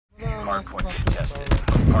Hardpoint contested.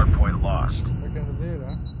 Hardpoint lost.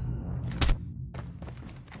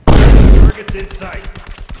 Target's in sight.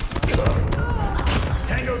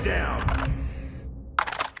 Tango down.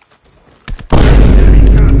 Enemy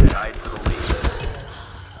got Tied for the lead.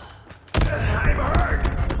 I'm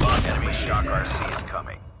hurt. Lost enemy shock RC is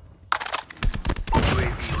coming.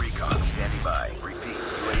 UAV recon standing by. Repeat.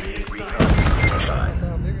 UAV recon standing by.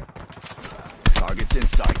 Target's in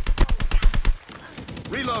sight.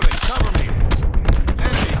 Reloading. Cover me.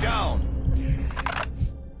 Enemy down.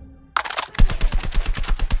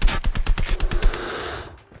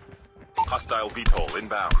 Hostile VTOL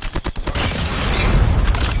inbound.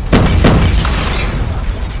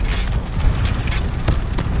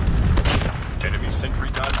 Enemy sentry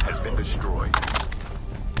gun has been destroyed.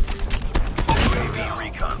 UAV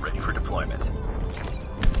recon ready for deployment.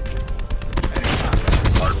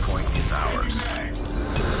 Hardpoint is ours.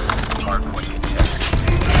 Hardpoint contested.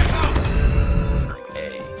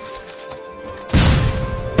 A.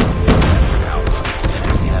 Captured Alpha.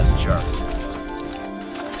 Enemy has Charlie.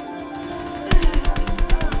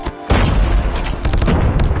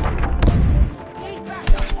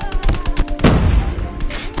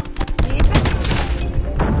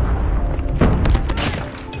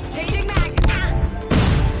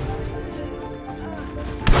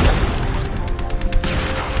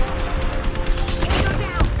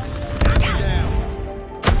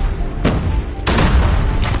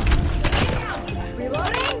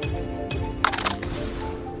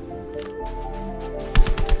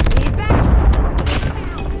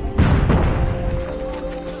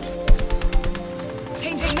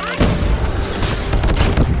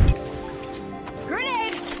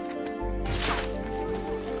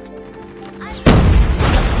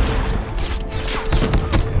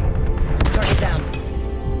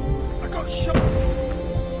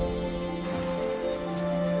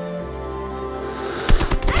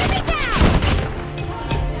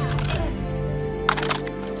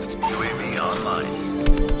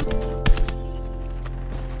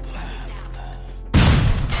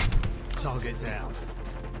 Target down.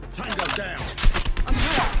 Tango down.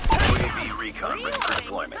 UAV recon ready for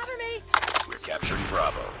deployment. We're capturing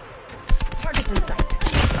Bravo. Target's in sight.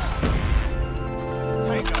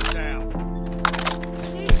 Tango down.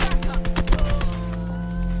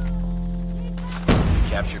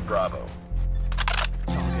 Captured Bravo.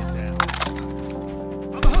 Target down.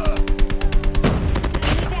 I'm hurt.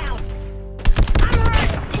 Enemy down. I'm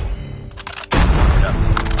hurt. Good up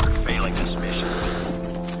team. We're failing this mission.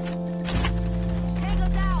 Tango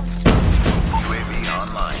down. UAV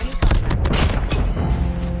online.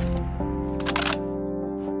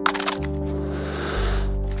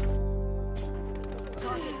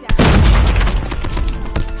 Target down.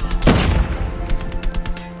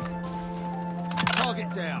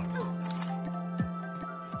 Target down.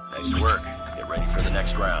 Nice work. Get ready for the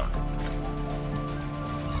next round.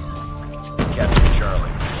 Capture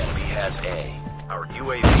Charlie. Enemy has A. Our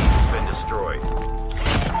UAV has been destroyed.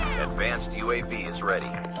 Advanced UAV is ready.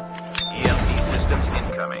 EMP systems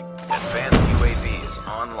incoming. Advanced UAV is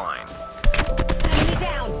online. Enemy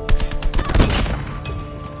down.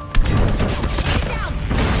 Down.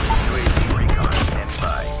 UAV recon is standing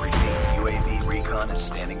by. Repeat. UAV recon is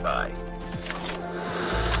standing by.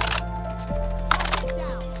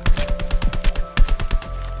 Down.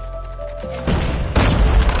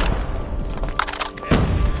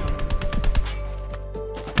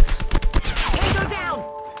 Tango down.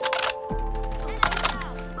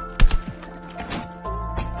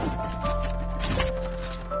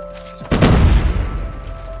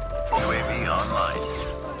 UAV online.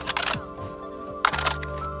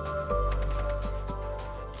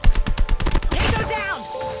 Tango down.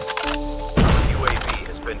 Our UAV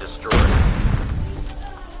has been destroyed.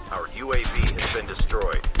 Our UAV has been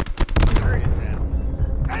destroyed. Target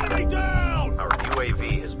down. Enemy down. Our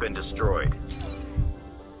UAV has been destroyed.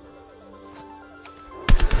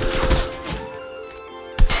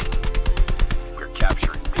 We're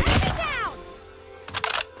capturing B. Enemy down.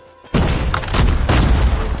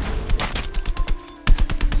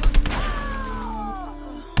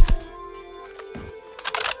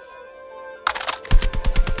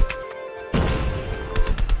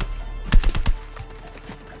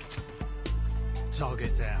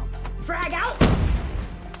 Target down. Frag out.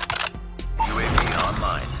 UAV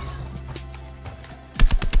online.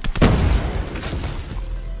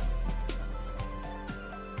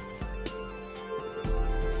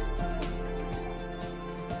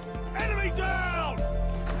 Enemy down.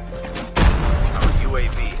 Our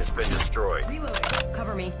UAV has been destroyed. Reloading.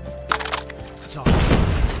 Cover me. Target.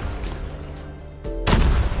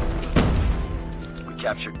 We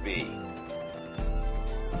captured B.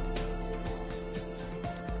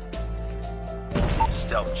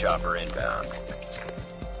 Stealth chopper inbound.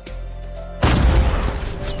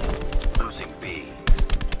 Losing B.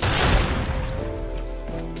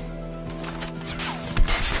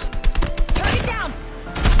 Target down!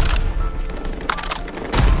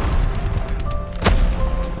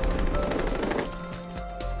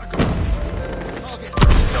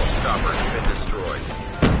 Stealth chopper has been destroyed.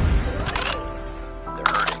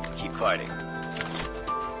 They're hurting. Keep fighting.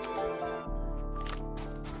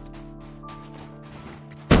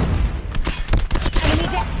 Enemy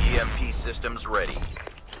dead! EMP systems ready.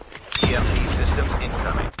 EMP systems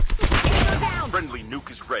incoming. Tango down! Friendly nuke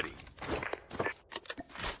is ready.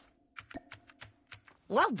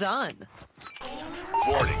 Well done.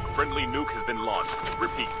 Warning, friendly nuke has been launched.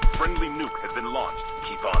 Repeat, friendly nuke has been launched.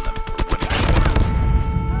 Keep on them. We're winning.